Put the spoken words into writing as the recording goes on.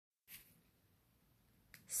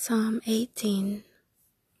Psalm 18.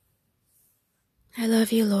 I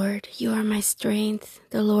love you, Lord. You are my strength.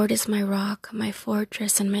 The Lord is my rock, my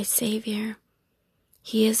fortress, and my Savior.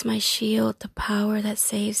 He is my shield, the power that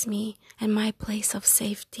saves me, and my place of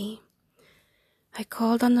safety. I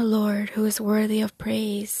called on the Lord, who is worthy of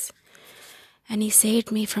praise, and He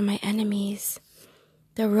saved me from my enemies.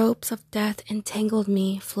 The ropes of death entangled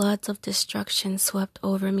me, floods of destruction swept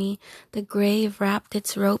over me. The grave wrapped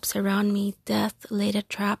its ropes around me, death laid a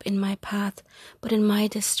trap in my path. But in my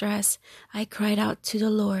distress, I cried out to the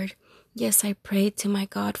Lord. Yes, I prayed to my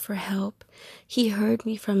God for help. He heard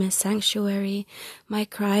me from His sanctuary. My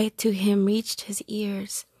cry to Him reached His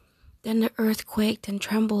ears. Then the earth quaked and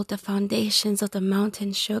trembled, the foundations of the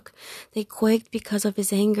mountain shook. They quaked because of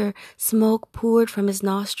His anger. Smoke poured from His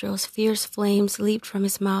nostrils, fierce flames leaped from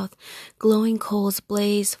His mouth, glowing coals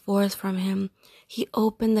blazed forth from Him. He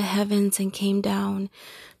opened the heavens and came down.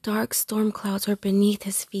 Dark storm clouds were beneath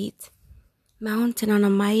His feet. Mounted on a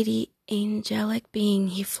mighty angelic being,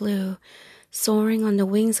 He flew. Soaring on the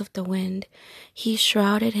wings of the wind, He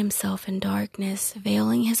shrouded Himself in darkness,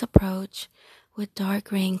 veiling His approach with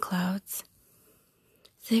dark rain clouds.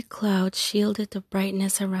 Thick clouds shielded the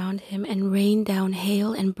brightness around Him and rained down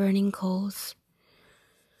hail and burning coals.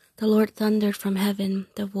 The Lord thundered from heaven.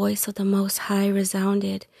 The voice of the Most High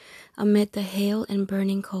resounded amid the hail and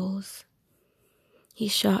burning coals. He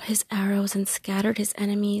shot His arrows and scattered His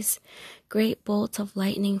enemies. Great bolts of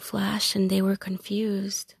lightning flashed, and they were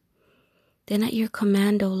confused. Then at your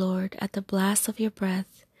command, O Lord, at the blast of your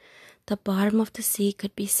breath, the bottom of the sea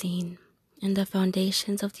could be seen, and the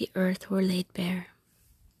foundations of the earth were laid bare.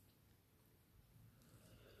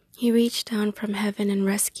 He reached down from heaven and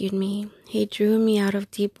rescued me. He drew me out of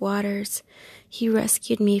deep waters. He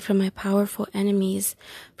rescued me from my powerful enemies,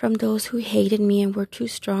 from those who hated me and were too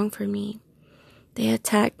strong for me. They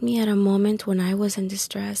attacked me at a moment when I was in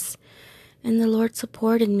distress, and the Lord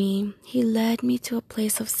supported me. He led me to a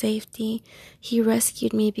place of safety. He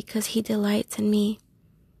rescued me because He delights in me.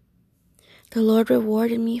 The Lord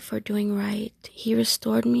rewarded me for doing right. He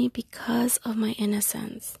restored me because of my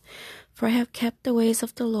innocence. For I have kept the ways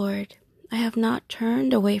of the Lord. I have not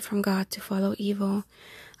turned away from God to follow evil.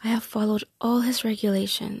 I have followed all His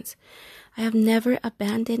regulations. I have never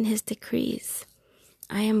abandoned His decrees.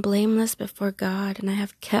 I am blameless before God, and I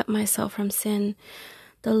have kept myself from sin.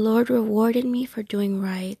 The Lord rewarded me for doing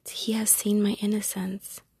right. He has seen my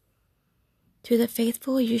innocence. To the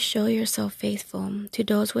faithful you show yourself faithful. To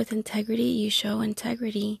those with integrity you show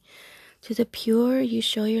integrity. To the pure you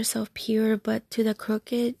show yourself pure, but to the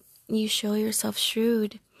crooked you show yourself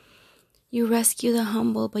shrewd. You rescue the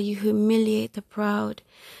humble, but you humiliate the proud.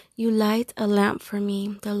 You light a lamp for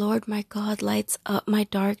me. The Lord my God lights up my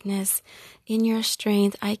darkness. In your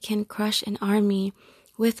strength I can crush an army.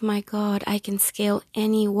 With my God I can scale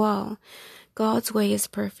any wall. God's way is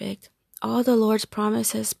perfect. All the Lord's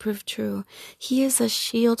promises prove true. He is a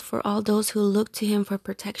shield for all those who look to Him for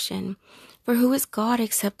protection. For who is God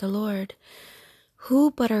except the Lord?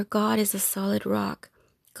 Who but our God is a solid rock?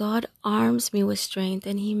 God arms me with strength,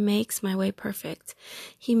 and He makes my way perfect.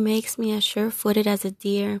 He makes me as sure-footed as a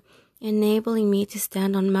deer, enabling me to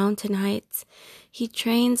stand on mountain heights. He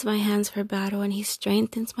trains my hands for battle, and He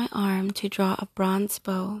strengthens my arm to draw a bronze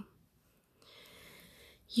bow.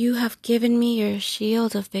 You have given me your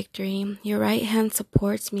shield of victory. Your right hand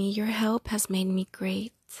supports me. Your help has made me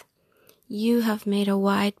great. You have made a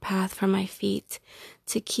wide path for my feet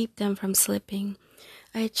to keep them from slipping.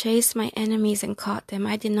 I chased my enemies and caught them.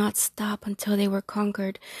 I did not stop until they were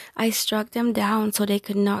conquered. I struck them down so they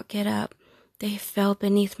could not get up. They fell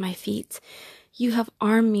beneath my feet. You have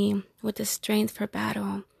armed me with the strength for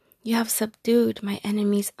battle. You have subdued my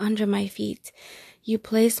enemies under my feet. You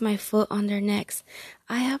placed my foot on their necks.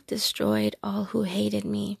 I have destroyed all who hated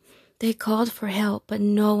me. They called for help, but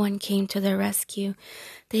no one came to their rescue.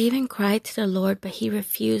 They even cried to the Lord, but He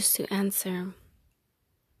refused to answer.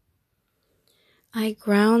 I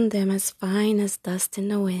ground them as fine as dust in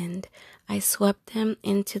the wind. I swept them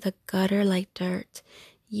into the gutter like dirt.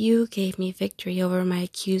 You gave me victory over my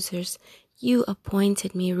accusers. You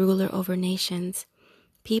appointed me ruler over nations.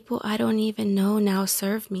 People I don't even know now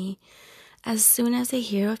serve me. As soon as they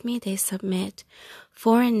hear of me, they submit.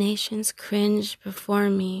 Foreign nations cringe before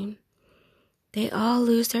me. They all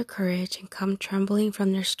lose their courage and come trembling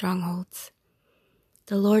from their strongholds.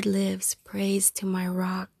 The Lord lives, praise to my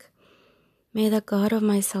rock. May the God of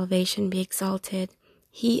my salvation be exalted.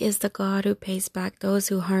 He is the God who pays back those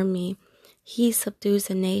who harm me. He subdues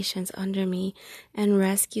the nations under me and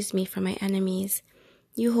rescues me from my enemies.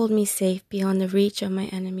 You hold me safe beyond the reach of my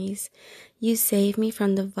enemies. You save me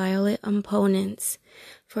from the violent opponents.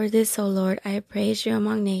 For this, O Lord, I praise you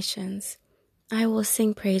among nations. I will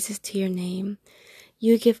sing praises to your name.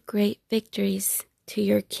 You give great victories to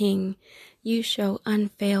your king. You show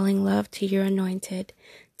unfailing love to your anointed,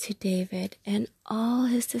 to David and all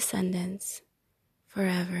his descendants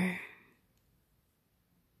forever.